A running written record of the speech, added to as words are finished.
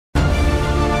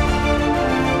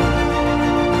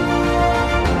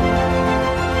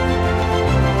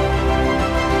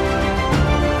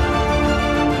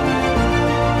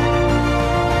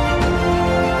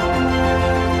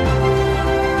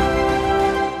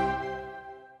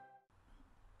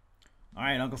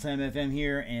Alright, Uncle Sam FM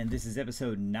here, and this is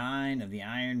episode 9 of the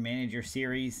Iron Manager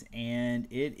series, and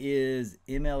it is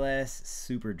MLS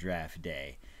SuperDraft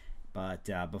Day. But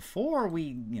before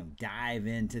we dive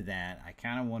into that, I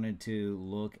kind of wanted to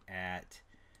look at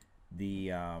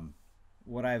the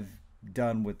what I've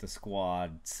done with the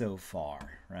squad so far,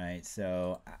 right?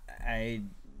 So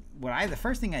the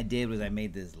first thing I did was I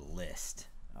made this list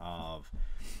of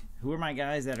who are my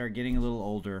guys that are getting a little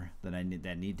older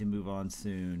that need to move on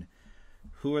soon.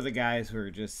 Who are the guys who are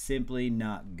just simply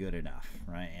not good enough,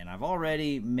 right? And I've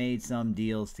already made some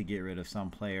deals to get rid of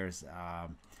some players.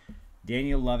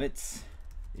 Daniel Lovitz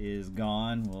is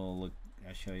gone. I'll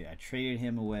show you. I traded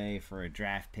him away for a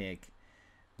draft pick.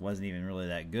 Wasn't even really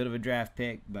that good of a draft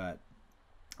pick, but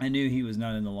I knew he was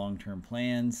not in the long-term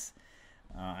plans.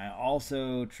 I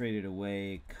also traded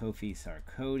away Kofi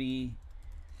Sarkodie.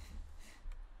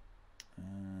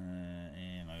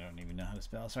 And I don't even know how to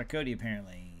spell Sarkodie,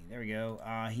 apparently. There we go.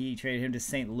 He traded him to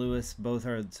St. Louis. Both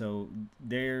are, so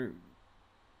they're,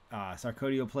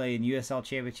 Sarkodie will play in USL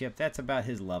Championship. That's about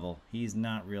his level. He's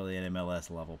not really an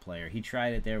MLS level player. He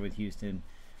tried it there with Houston.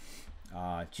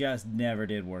 Just never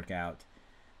did work out.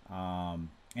 And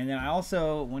then I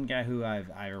also, one guy who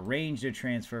I arranged a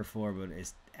transfer for, but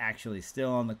is actually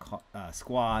still on the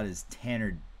squad, is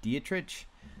Tanner Dietrich.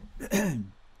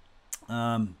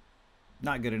 Not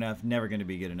good enough, never going to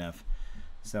be good enough.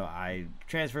 So I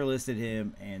transfer listed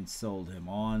him and sold him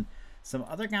on. Some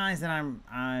other guys that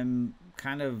I'm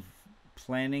kind of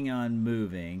planning on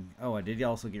moving. Oh, I did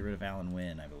also get rid of Alan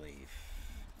Wynn, I believe.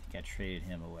 I think I traded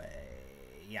him away.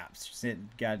 Yeah,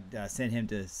 sent him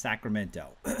to Sacramento.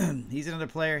 He's another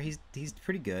player. He's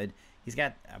pretty good. He's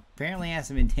got apparently has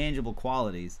some intangible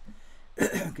qualities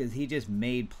because he just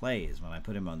made plays when I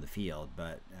put him on the field,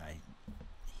 but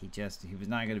he was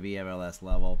not going to be MLS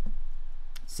level,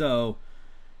 so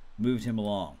moved him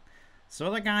along. So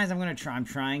other guys I'm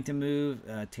trying to move.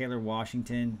 Taylor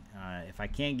Washington, if I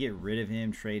can't get rid of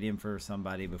him, trade him for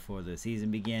somebody before the season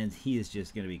begins, he is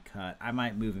just going to be cut. I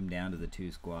might move him down to the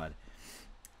 2 squad.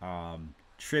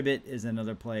 Tribbett is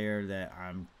another player that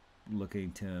I'm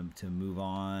looking to move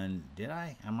on. Did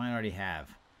I might already have.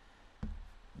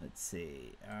 Let's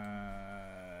see.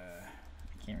 I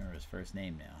can't remember his first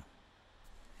name now.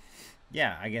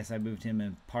 Yeah, I guess I moved him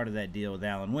in part of that deal with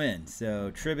Alan Wynn.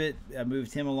 So Tribbett, I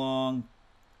moved him along.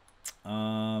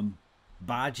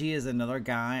 Baji is another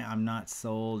guy I'm not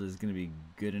sold is going to be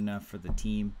good enough for the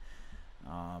team.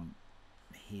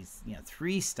 He's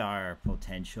 3-star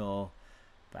potential,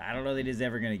 but I don't know that he's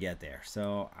ever going to get there.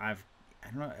 So I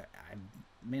don't know. I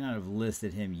may not have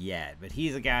listed him yet, but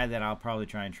he's a guy that I'll probably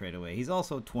try and trade away. He's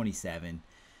also 27.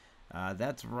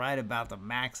 That's right about the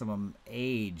maximum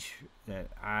age that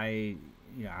I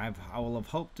will have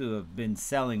hoped to have been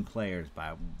selling players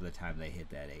by the time they hit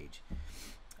that age.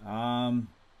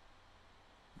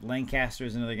 Lancaster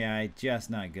is another guy, just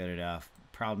not good enough.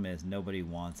 Problem is nobody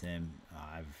wants him.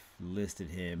 I've listed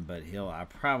him, but I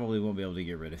probably won't be able to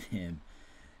get rid of him.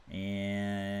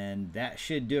 And that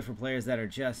should do it for players that are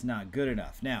just not good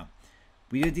enough. Now,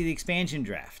 we did the expansion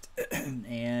draft,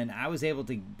 and I was able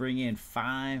to bring in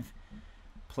 5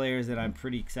 players that I'm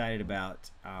pretty excited about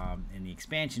in the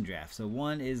expansion draft. So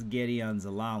one is Gideon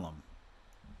Zelalem.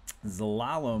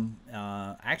 Zelalem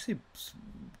actually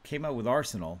came out with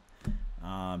Arsenal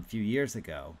a few years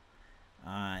ago.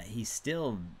 He's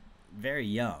still very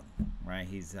young, right?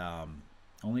 He's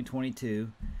only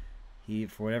 22. He,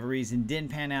 for whatever reason, didn't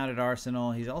pan out at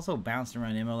Arsenal. He's also bounced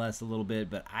around MLS a little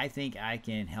bit, but I think I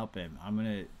can help him. I'm going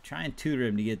to try and tutor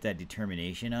him to get that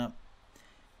determination up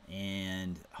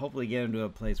and hopefully get him to a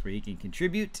place where he can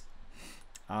contribute.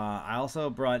 I also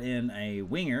brought in a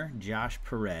winger, Josh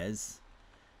Perez,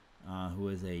 who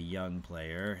is a young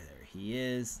player. There he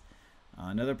is.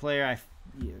 Another player,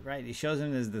 it shows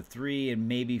him as the 3 and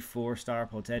maybe 4-star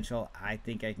potential. I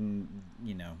think I can,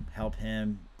 help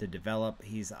him to develop.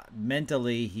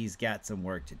 Mentally, he's got some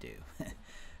work to do.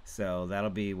 So that'll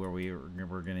be where we're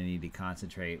going to need to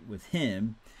concentrate with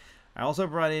him. I also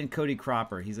brought in Cody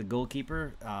Cropper. He's a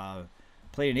goalkeeper.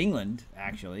 Played in England,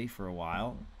 actually, for a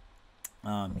while.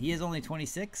 He is only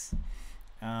 26.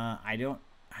 I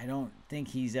don't think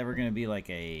he's ever going to be like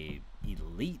a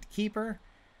elite keeper,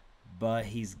 but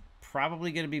he's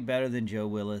probably going to be better than Joe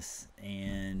Willis,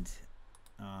 and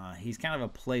he's kind of a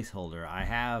placeholder. I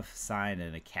have signed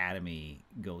an academy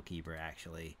goalkeeper,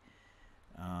 actually,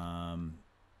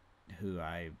 did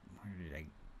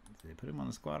they put him on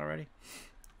the squad already?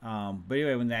 But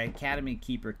anyway, when the academy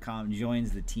keeper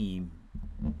joins the team,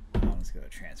 let's go to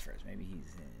transfers. Maybe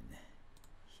he's in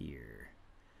here.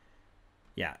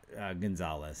 Yeah,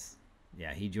 Gonzalez.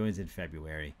 Yeah, he joins in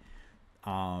February.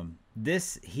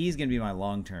 He's going to be my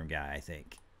long-term guy, I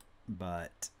think.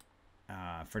 But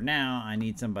for now, I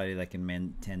need somebody that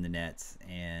can tend the nets,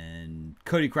 and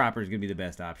Cody Cropper is going to be the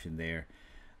best option there.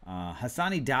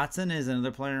 Hassani Dotson is another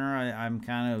player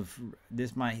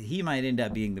he might end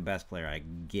up being the best player I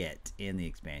get in the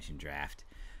expansion draft.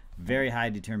 Very high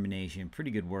determination, pretty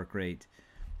good work rate.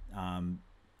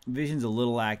 Vision's a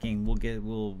little lacking.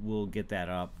 We'll get that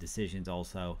up. Decisions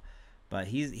also, but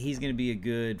he's going to be a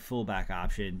good fullback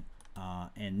option.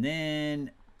 And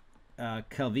then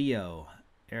Calvillo,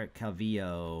 Eric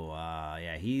Calvillo,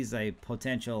 yeah, he's a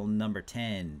potential number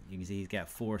 10. You can see he's got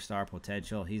 4-star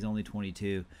potential. He's only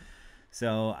 22,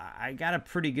 so I got a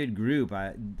pretty good group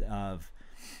of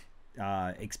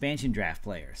expansion draft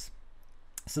players.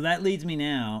 So that leads me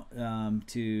now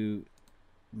to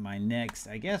my next,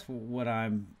 I guess, what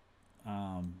I'm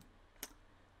going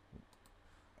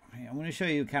to show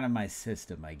you kind of my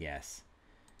system, I guess.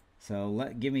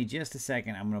 So give me just a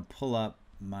second. I'm going to pull up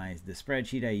the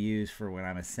spreadsheet I use for when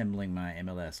I'm assembling my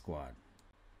MLS squad.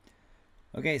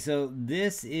 Okay, so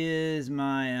this is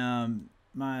my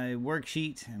my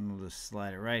worksheet, and we'll just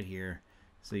slide it right here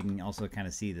so you can also kind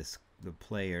of see the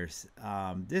players.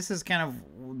 This is kind of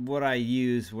what I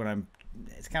use when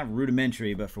it's kind of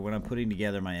rudimentary, but for when I'm putting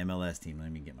together my MLS team.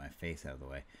 Let me get my face out of the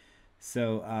way.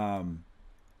 So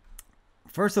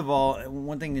first of all,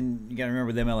 one thing you got to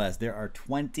remember with MLS, there are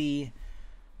 20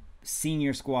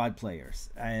 senior squad players,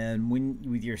 and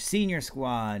with your senior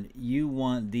squad, you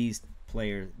want these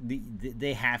players,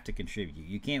 they have to contribute.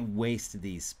 You can't waste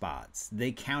these spots.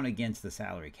 They count against the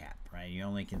salary cap, right? You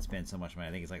only can spend so much money.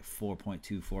 I think it's like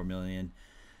 4.24 million,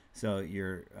 so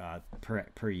your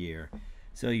per year.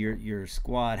 So your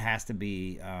squad has to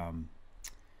be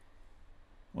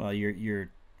well, your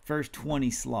first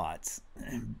 20 slots,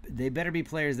 they better be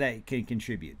players that can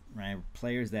contribute, right?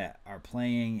 Players that are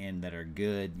playing and that are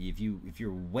good. If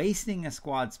you're wasting a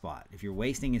squad spot, if you're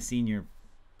wasting a senior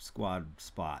squad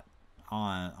spot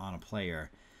on a player,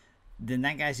 then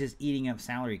that guy's just eating up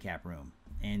salary cap room,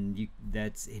 and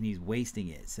he's wasting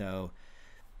it. So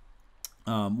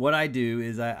what I do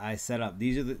is I set up,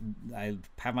 I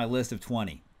have my list of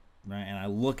 20. Right, and I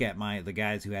look at the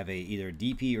guys who have either a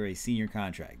DP or a senior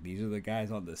contract. These are the guys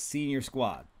on the senior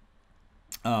squad,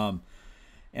 and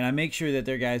I make sure that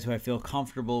they're guys who I feel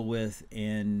comfortable with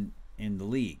in the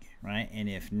league, right? And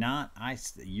if not, I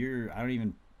don't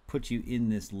even put you in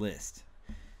this list.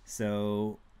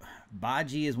 So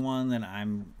Baji is one that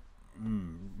I'm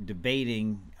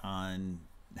debating on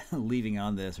leaving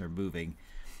on this or moving.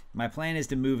 My plan is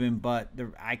to move him, but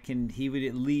he would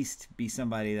at least be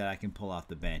somebody that I can pull off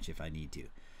the bench if I need to.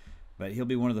 But he'll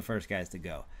be one of the first guys to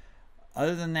go.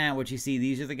 Other than that, what you see,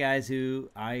 these are the guys who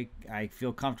I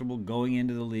feel comfortable going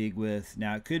into the league with.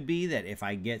 Now, it could be that if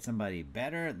I get somebody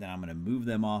better, then I'm going to move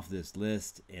them off this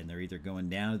list, and they're either going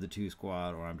down to the 2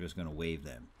 squad or I'm just going to waive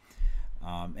them.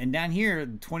 And down here,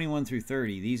 21 through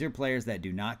 30, these are players that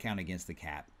do not count against the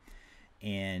cap.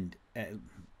 And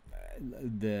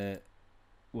the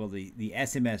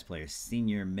SMS players,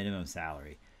 senior minimum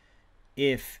salary.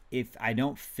 If I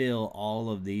don't fill all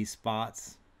of these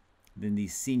spots, then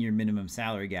these senior minimum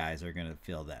salary guys are going to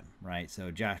fill them, right?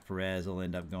 So Josh Perez will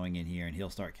end up going in here, and he'll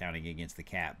start counting against the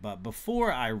cap. But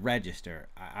before I register,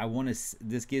 I want to.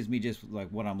 This gives me just like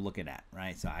what I'm looking at,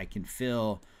 right? So I can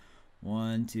fill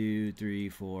 1, 2, 3,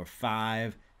 4,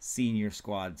 5 senior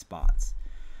squad spots.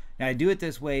 Now, I do it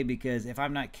this way because if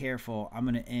I'm not careful, I'm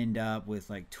going to end up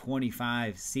with like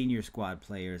 25 senior squad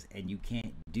players, and you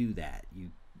can't do that.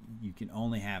 You can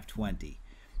only have 20.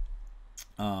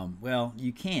 Well,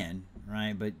 you can,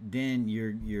 right? But then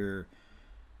you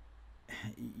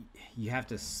have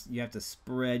to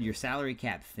spread your salary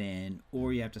cap thin,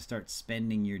 or you have to start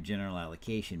spending your general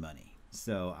allocation money.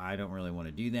 So I don't really want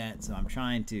to do that. So I'm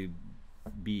trying to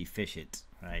be efficient,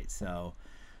 right? So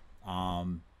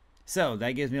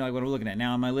that gives me like what I'm looking at.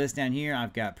 Now on my list down here,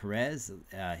 I've got Perez.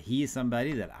 He is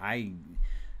somebody that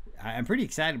I'm pretty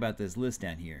excited about this list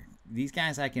down here. These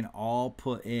guys I can all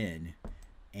put in,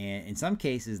 and in some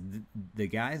cases, the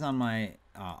guys on my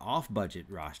off-budget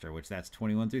roster, which that's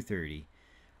 21 through 30,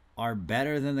 are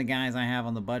better than the guys I have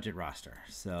on the budget roster.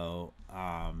 So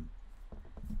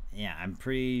yeah, I'm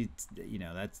pretty,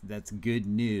 that's good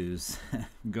news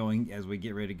going as we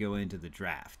get ready to go into the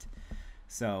draft.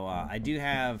 So I do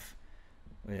have,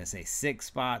 what did I say,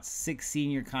 6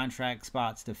 senior contract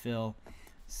spots to fill.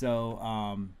 So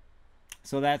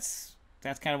that's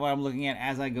kind of what I'm looking at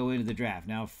as I go into the draft.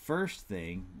 Now, first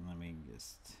thing, let me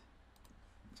just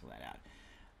pull that out.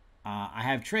 I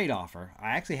have trade offer.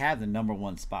 I actually have the number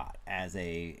 1 spot as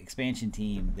a expansion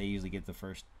team. They usually get the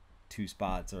first 2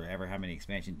 spots or ever how many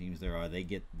expansion teams there are, they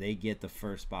get the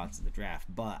first spots in the draft.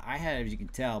 But I had, as you can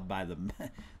tell by the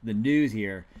the news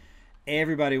here,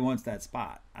 everybody wants that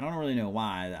spot. I don't really know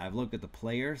why. I've looked at the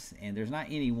players, and there's not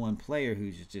any one player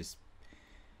who's just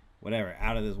whatever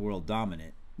out of this world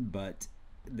dominant. But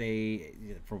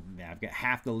I've got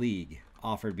half the league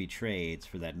offered me trades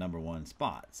for that number 1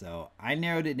 spot. So I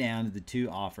narrowed it down to the 2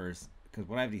 offers, because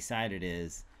what I've decided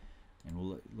is, and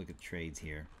we'll look at the trades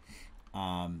here.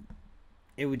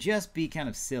 It would just be kind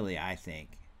of silly, I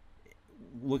think,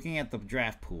 looking at the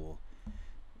draft pool.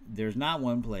 There's not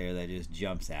one player that just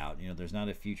jumps out. You know, there's not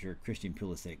a future Christian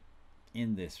Pulisic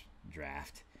in this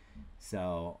draft.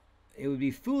 So it would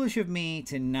be foolish of me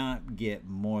to not get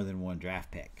more than 1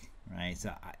 draft pick, right?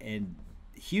 So, and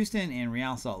Houston and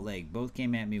Real Salt Lake both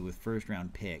came at me with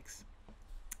first-round picks,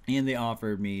 and they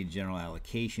offered me general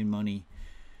allocation money.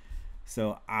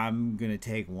 So I'm going to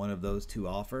take one of those 2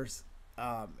 offers.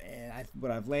 And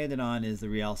what I've landed on is the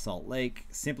Real Salt Lake,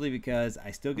 simply because I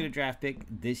still get a draft pick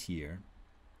this year,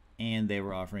 and they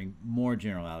were offering more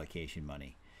general allocation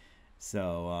money.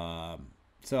 So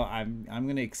I'm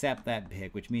going to accept that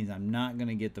pick, which means I'm not going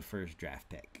to get the first draft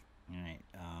pick. All right.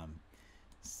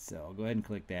 So I'll go ahead and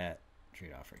click that.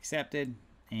 Trade offer accepted.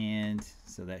 And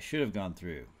so that should have gone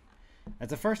through.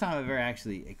 That's the first time I've ever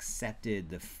actually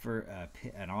accepted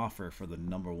an offer for the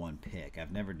number 1 pick.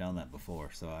 I've never done that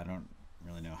before, so I don't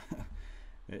really know.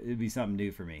 It'd be something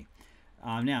new for me.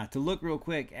 Now, to look real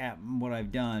quick at what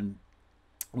I've done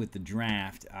with the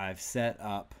draft, I've set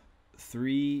up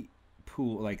 3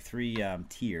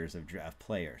 tiers of draft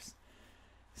players.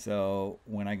 So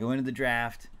when I go into the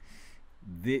draft,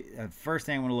 the first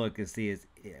thing I want to look and see is,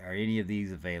 are any of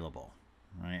these available?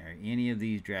 Right? Are any of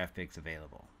these draft picks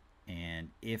available? And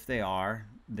if they are,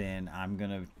 then I'm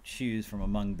going to choose from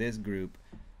among this group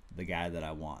the guy that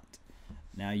I want.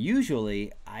 Now,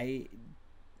 usually, I'm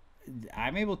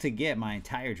able to get my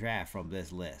entire draft from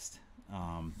this list,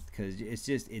 because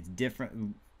it's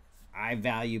different. I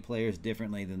value players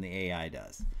differently than the AI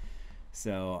does.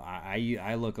 So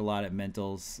I look a lot at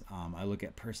mentals. I look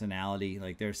at personality.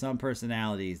 Like, there's some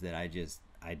personalities that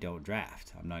I don't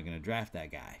draft. I'm not going to draft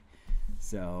that guy.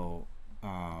 So,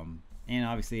 and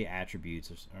obviously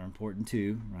attributes are important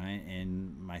too, right?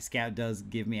 And my scout does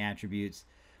give me attributes,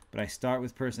 but I start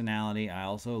with personality. I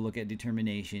also look at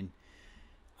determination.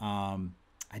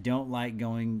 I don't like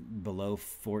going below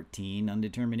 14 on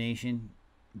determination,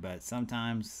 but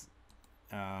sometimes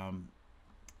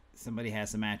somebody has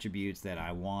some attributes that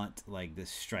I want, like this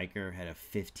striker had a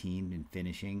 15 in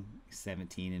finishing,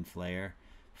 17 in flair,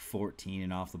 14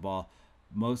 in off the ball.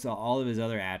 All of his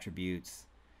other attributes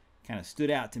kind of stood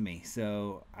out to me,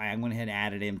 so I went ahead and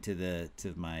added him to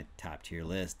my top tier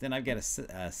list. Then I've got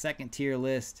a second tier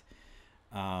list.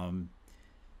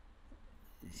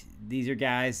 These are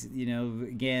guys, you know,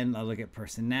 again, I look at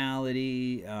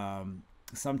personality.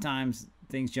 Sometimes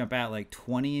things jump out like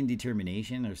 20 in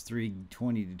determination. There's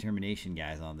 20 determination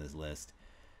guys on this list.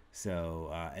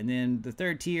 So and then the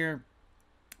third tier,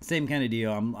 same kind of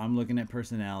deal. I'm looking at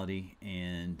personality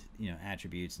and, you know,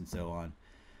 attributes and so on.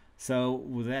 So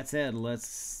with that said,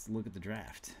 let's look at the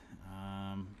draft.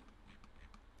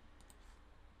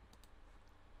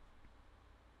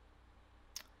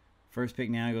 First pick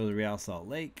now goes to Real Salt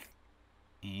Lake,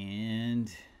 and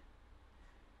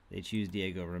they choose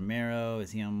Diego Romero.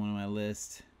 Is he on one of my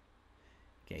lists?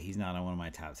 Okay, he's not on one of my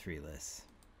top 3 lists.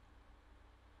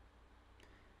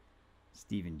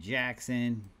 Steven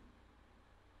Jackson.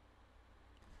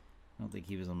 I don't think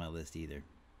he was on my list either.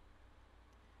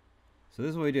 So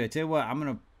this is what we do. I tell you what, I'm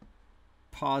going to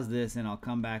pause this and I'll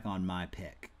come back on my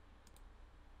pick.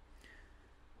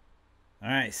 All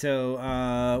right,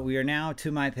 so we are now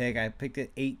to my pick. I picked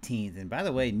it 18th. And by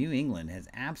the way, New England has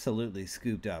absolutely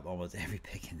scooped up almost every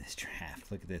pick in this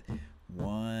draft. Look at this.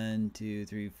 1, 2,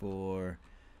 3, 4,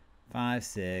 5,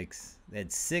 6. They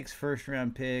had 6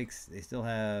 first-round picks. They still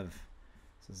have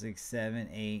 6, 7,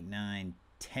 8, 9,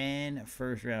 10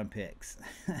 first-round picks.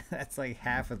 That's like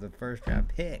half of the first-round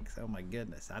picks. Oh, my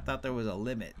goodness. I thought there was a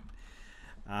limit.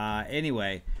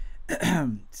 Anyway,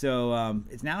 so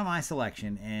it's now my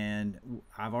selection, and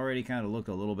I've already kind of looked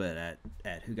a little bit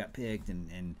at who got picked,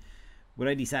 and what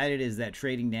I decided is that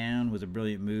trading down was a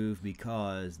brilliant move,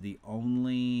 because we'll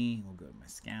go to my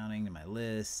scouting and my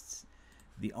lists,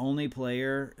 the only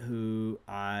player who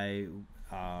I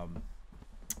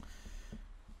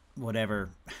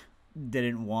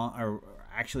didn't want, or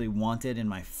actually wanted in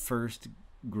my first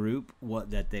group,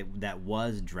 that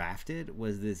was drafted,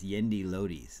 was this Yendi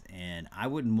Lodis, and I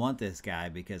wouldn't want this guy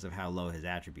because of how low his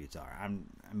attributes are.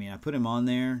 I put him on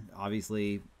there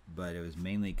obviously, but it was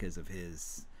mainly because of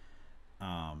his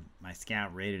My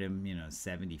scout rated him,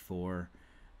 74.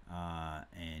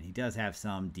 And he does have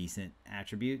some decent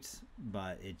attributes,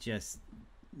 but it just,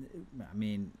 I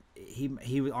mean, he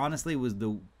honestly was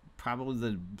probably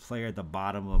the player at the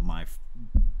bottom of my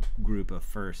group of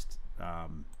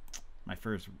my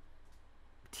first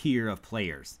tier of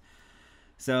players.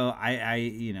 So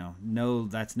I know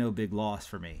that's no big loss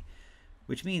for me,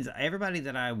 which means everybody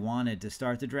that I wanted to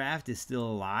start the draft is still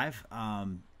alive.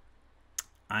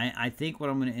 I think what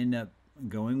I'm going to end up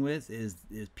going with is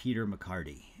Peter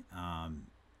McCarty.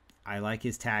 I like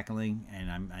his tackling,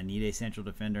 and I need a central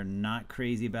defender. Not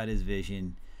crazy about his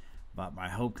vision, but my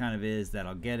hope kind of is that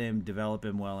I'll get him, develop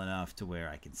him well enough to where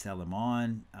I can sell him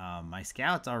on. My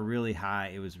scouts are really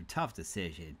high. It was a tough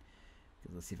decision.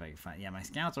 Let's see if I can find. Yeah, my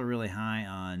scouts are really high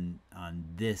on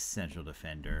this central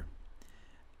defender,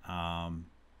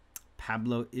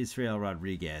 Pablo Israel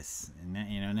Rodriguez.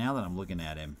 And now that I'm looking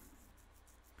at him,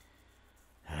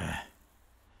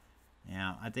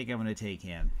 yeah, I think I'm going to take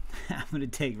him. I'm going to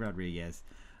take Rodriguez.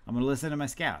 I'm going to listen to my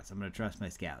scouts. I'm going to trust my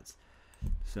scouts.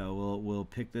 So we'll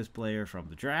pick this player from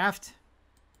the draft,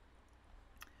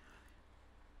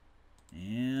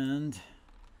 and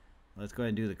let's go ahead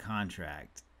and do the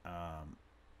contract.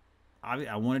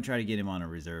 I want to try to get him on a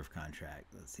reserve contract.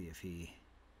 Let's see if he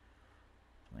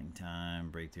playing time,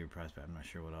 breakthrough prospect. I'm not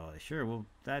sure what all. Sure, well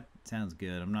that sounds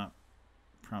good. I'm not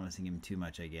promising him too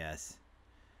much, I guess.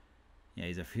 Yeah,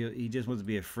 he just wants to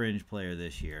be a fringe player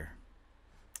this year.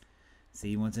 See,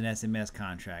 he wants an SMS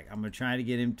contract. I'm going to try to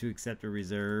get him to accept a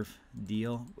reserve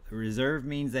deal. Reserve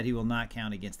means that he will not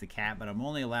count against the cap, but I'm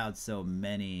only allowed so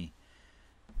many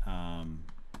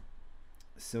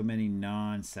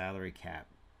non-salary cap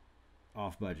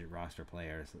off-budget roster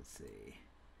players. Let's see.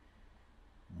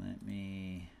 Let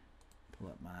me pull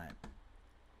up my...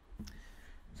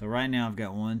 So right now I've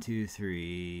got 1, 2,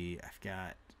 3. I've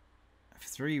got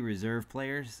 3 reserve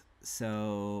players,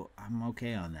 so I'm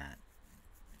okay on that.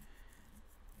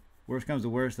 Worst comes to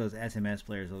worst, those SMS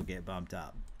players will get bumped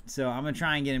up. So I'm going to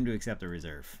try and get him to accept a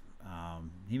reserve.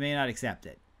 He may not accept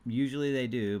it. Usually they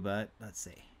do, but let's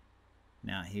see.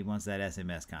 Now he wants that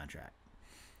SMS contract.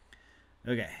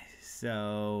 Okay,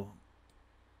 so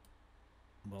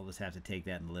we'll just have to take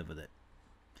that and live with it.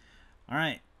 All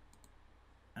right.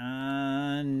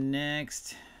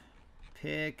 Next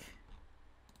pick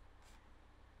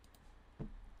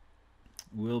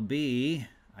will be,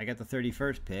 I got the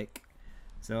 31st pick.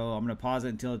 So I'm going to pause it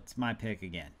until it's my pick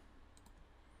again.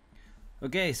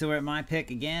 Okay, so we're at my pick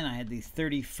again. I had the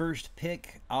 31st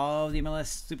pick of the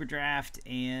MLS SuperDraft,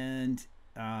 and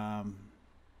I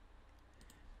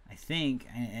think,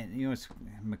 and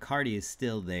McCarty is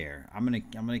still there. I'm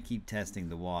gonna keep testing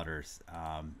the waters.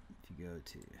 If you go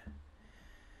to,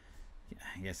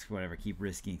 I guess whatever, keep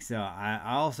risking. So I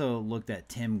also looked at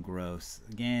Tim Gross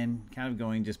again, kind of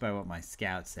going just by what my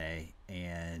scouts say,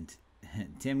 and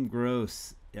Tim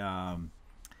Gross,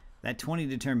 that 20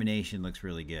 determination looks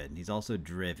really good. He's also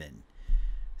driven.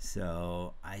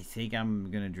 So I think I'm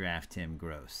going to draft Tim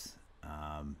Gross.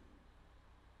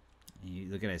 You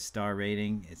look at his star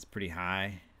rating, it's pretty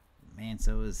high. Man,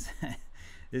 so is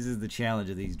this is the challenge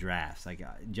of these drafts. Like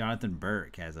Jonathan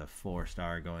Burke has a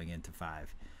 4-star going into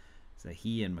 5. So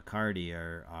he and McCarty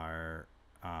are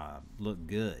look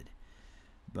good.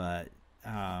 But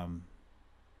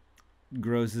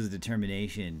Gross's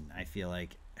determination, I feel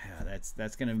like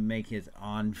that's going to make his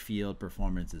on-field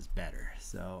performances better.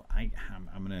 So I'm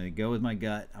going to go with my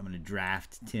gut. I'm going to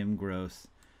draft Tim Gross,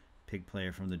 pick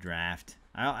player from the draft.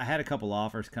 I had a couple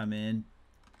offers come in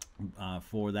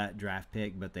for that draft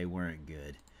pick, but they weren't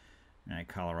good.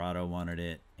 Colorado wanted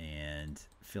it, and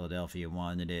Philadelphia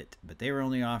wanted it, but they were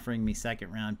only offering me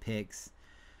second-round picks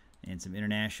and some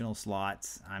international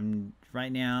slots.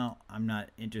 Right now I'm not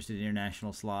interested in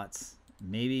international slots.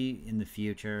 Maybe in the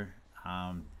future,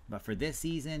 but for this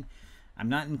season, I'm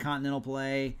not in continental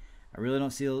play. I really don't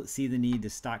see the need to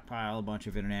stockpile a bunch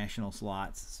of international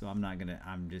slots, so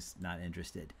I'm just not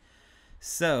interested.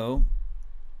 So,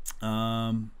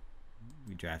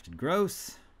 we drafted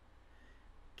Gross.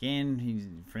 Again, he's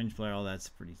a fringe player. All that's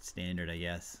pretty standard, I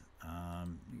guess.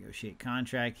 Negotiate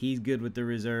contract. He's good with the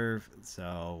reserve,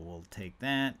 so we'll take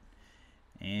that,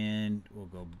 and we'll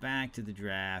go back to the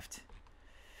draft.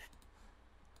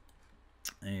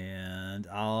 And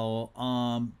I'll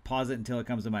pause it until it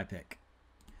comes to my pick.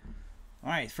 All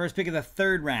right, first pick of the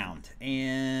 3rd round,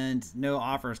 and no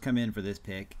offers come in for this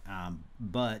pick,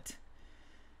 but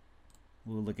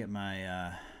we'll look at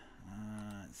my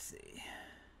let's see.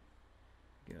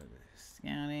 Go to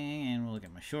scouting, and we'll look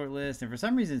at my short list. And for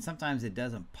some reason, sometimes it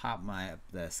doesn't pop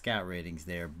the scout ratings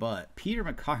there. But Peter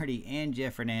McCarty and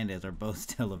Jeff Fernandez are both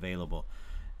still available.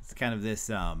 It's kind of this.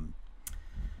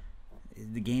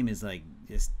 The game is like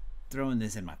just throwing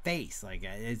this in my face. Like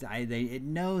it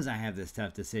knows I have this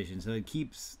tough decision, so it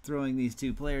keeps throwing these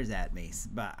two players at me.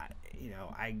 But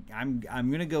I'm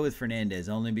gonna go with Fernandez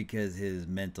only because his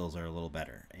mentals are a little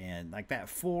better, and like that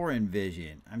 4 in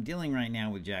vision. I'm dealing right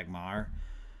now with Jack Maher,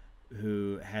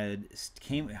 who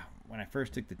came when I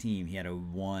first took the team. He had a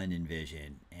 1 in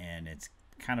vision, and it's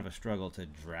kind of a struggle to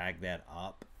drag that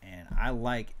up. And I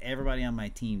like everybody on my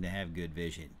team to have good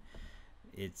vision.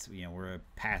 It's we're a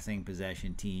passing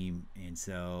possession team, and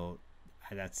so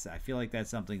I feel like that's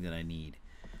something that I need.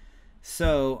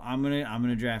 So I'm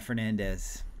gonna draft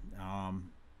Fernandez.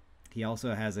 He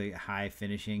also has a high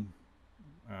finishing,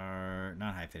 or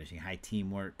not high finishing, high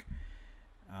teamwork,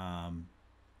 high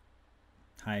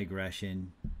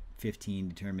aggression, 15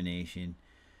 determination.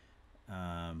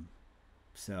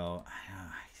 So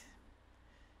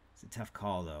it's a tough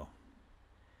call though.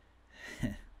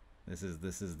 This is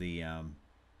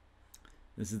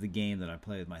the game that I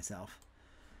play with myself.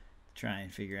 Try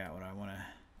and figure out who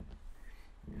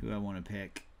I want to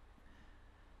pick.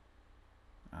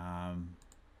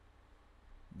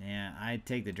 Yeah, I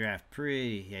take the draft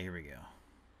pretty. Yeah, here we go.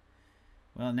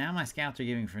 Well, now my scouts are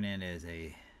giving Fernandez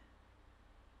a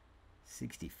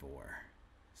 64.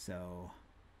 So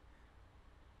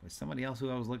was somebody else who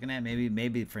I was looking at?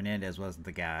 Maybe Fernandez wasn't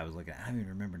the guy I was looking at. I don't even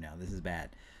remember now. This is bad.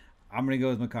 I'm going to go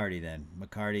with McCarty then.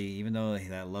 McCarty, even though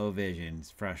that low vision is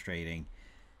frustrating,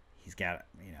 he's got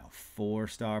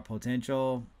 4-star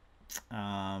potential.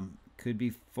 Could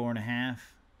be 4.5.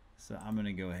 So I'm going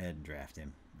to go ahead and draft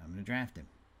him. I'm going to draft him.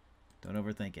 Don't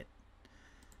overthink it.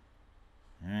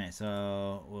 All right,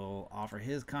 so we'll offer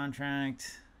his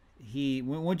contract.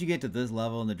 Once you get to this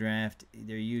level in the draft,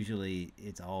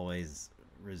 it's always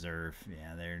reserve.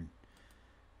 Yeah,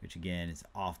 which again is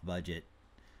off budget.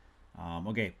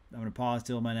 Okay, I'm going to pause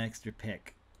till my next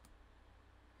pick.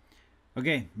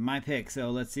 Okay, my pick.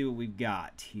 So let's see what we've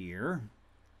got here.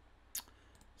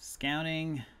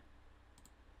 Scouting.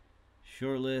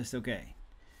 Short list. Okay.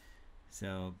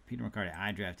 So Peter McCarty,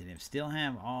 I drafted him. Still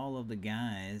have all of the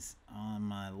guys on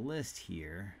my list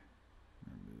here.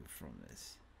 Remove from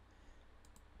this.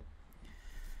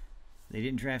 They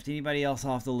didn't draft anybody else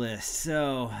off the list.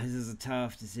 So this is a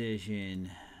tough decision.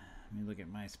 Let me look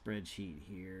at my spreadsheet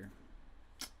here.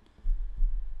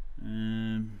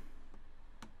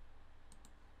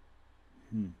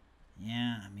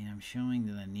 Yeah, I mean, I'm showing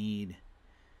that I need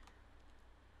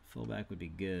fullback would be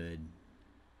good,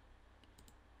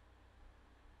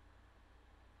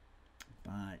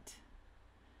 but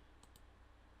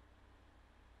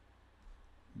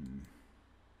let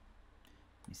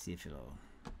me see if it'll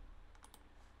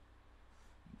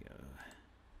go.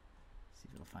 See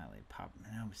if it'll finally pop.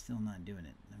 No, we're still not doing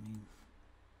it. I mean,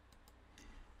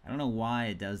 I don't know why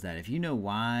it does that. If you know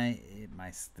why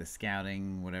the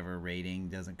scouting whatever rating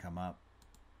doesn't come up,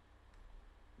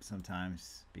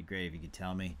 sometimes it'd be great if you could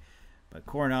tell me. But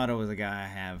Coronado is a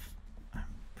guy I'm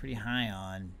pretty high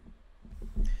on.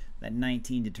 That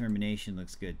 19 determination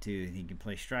looks good too. He can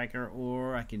play striker,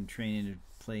 or I can train him to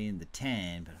play in the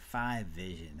 10. But a 5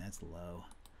 vision, that's low.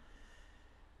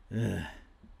 Ugh.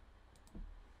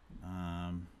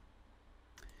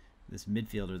 This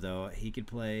midfielder though, he could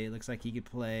play. Looks like he could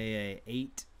play the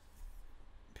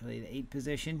 8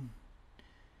 position.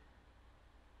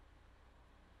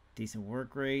 Decent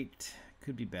work rate.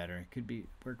 Could be better.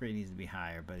 Work rate needs to be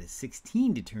higher, but it's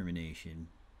 16 determination.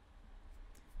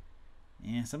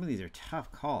 Yeah, some of these are tough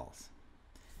calls.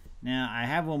 Now I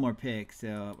have one more pick,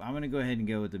 so I'm gonna go ahead and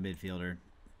go with the midfielder.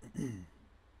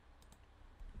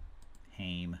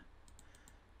 Haim.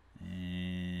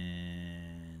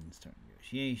 And start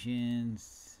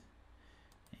negotiations.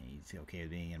 And he's okay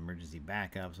with being an emergency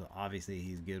backup, so obviously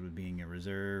he's good with being a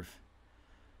reserve.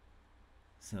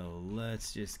 So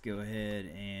let's just go ahead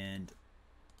and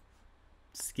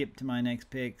skip to my next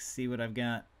pick, see what I've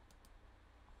got.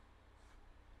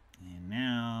 And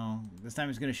now, this time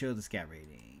it's going to show the scout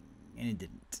rating, and it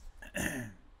didn't.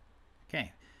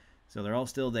 Okay, so they're all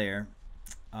still there.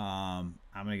 I'm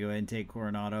going to go ahead and take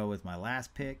Coronado with my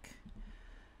last pick.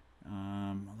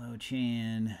 Hello,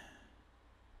 Chan.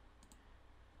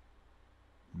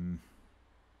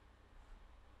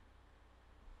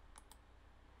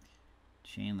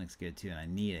 Chan looks good too, and I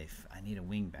need a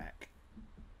wing back.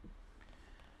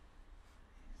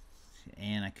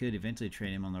 And I could eventually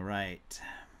trade him on the right.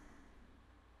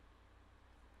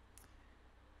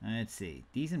 Let's see.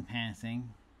 Decent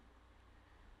passing.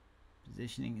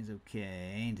 Positioning is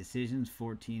okay. Decisions,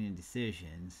 14 in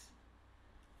decisions.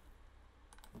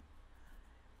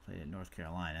 Played at North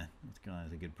Carolina. North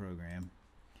Carolina's a good program.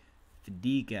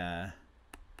 Fadiga.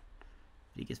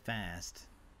 Fadiga's fast.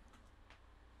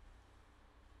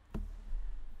 He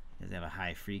does have a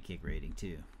high free kick rating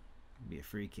too. Be a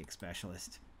free kick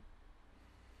specialist.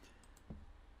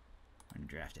 I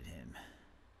drafted him.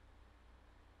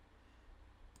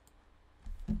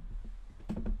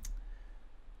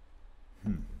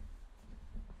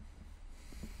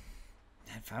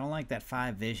 If I don't like that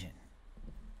 5 vision.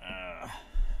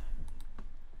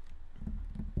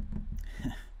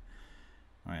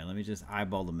 Alright, let me just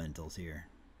eyeball the mentals here.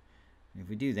 If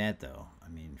we do that though, I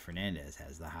mean Fernandez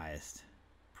has the highest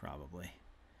probably.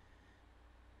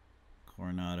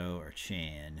 Coronado or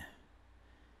Chan.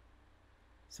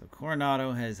 So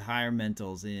Coronado has higher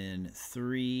mentals in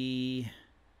 3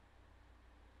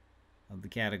 of the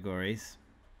categories.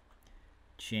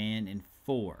 Chan in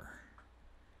 4.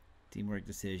 Teamwork,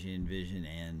 decision, vision,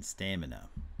 and stamina.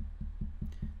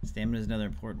 Stamina is another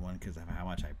important one because of how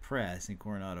much I press, and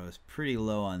Coronado is pretty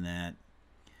low on that.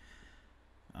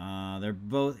 They're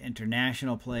both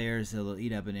international players, so they'll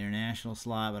eat up an international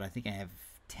slot, but I think I have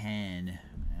 10.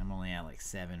 I'm only at like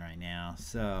 7 right now,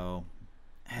 so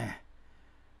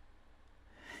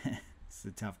it's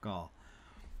a tough call.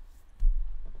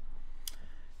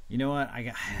 You know what?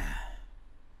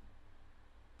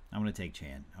 I'm gonna take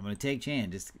Chan. I'm gonna take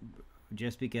Chan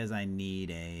just because I need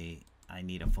a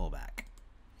fullback.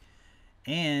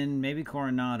 And maybe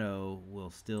Coronado will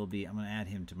still be. I'm gonna add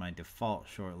him to my default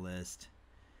short list,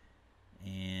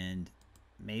 and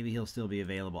maybe he'll still be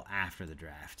available after the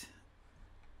draft.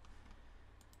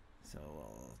 So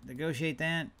we'll negotiate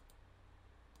that.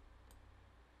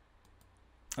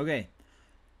 Okay,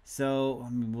 so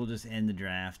we'll just end the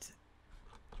draft.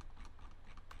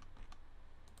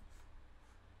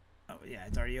 Oh yeah,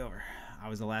 it's already over. I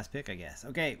was the last pick, I guess.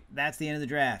 Okay, that's the end of the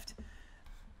draft.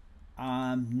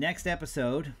 Next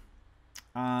episode,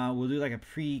 we'll do like a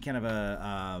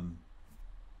preseason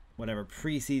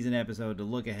episode to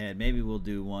look ahead. Maybe we'll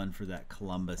do one for that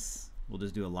Columbus. We'll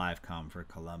just do a live comm for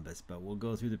Columbus, but we'll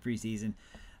go through the preseason.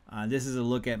 This is a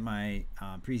look at my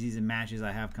preseason matches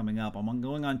I have coming up. I'm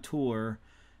going on tour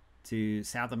to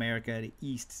South America, to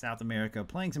East South America,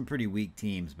 playing some pretty weak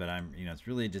teams, but it's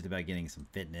really just about getting some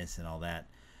fitness and all that.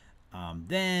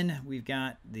 Then we've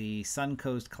got the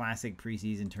Suncoast Classic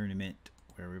preseason tournament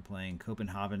where we're playing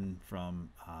Copenhagen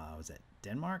from, was it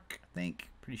Denmark? I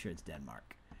think. Pretty sure it's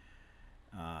Denmark.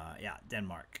 Yeah,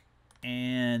 Denmark.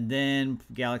 And then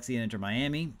Galaxy and Inter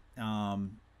Miami.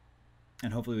 And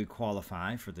hopefully we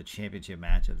qualify for the championship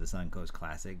match of the Suncoast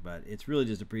Classic, but it's really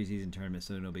just a preseason tournament,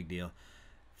 so no big deal.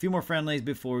 A few more friendlies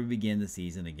before we begin the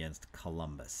season against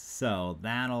Columbus. So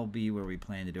that'll be where we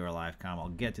plan to do our live comm. I'll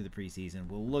get to the preseason.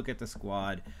 We'll look at the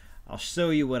squad. I'll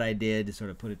show you what I did to sort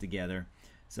of put it together.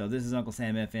 So this is Uncle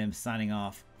Sam FM signing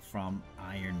off from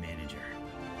Iron Manager.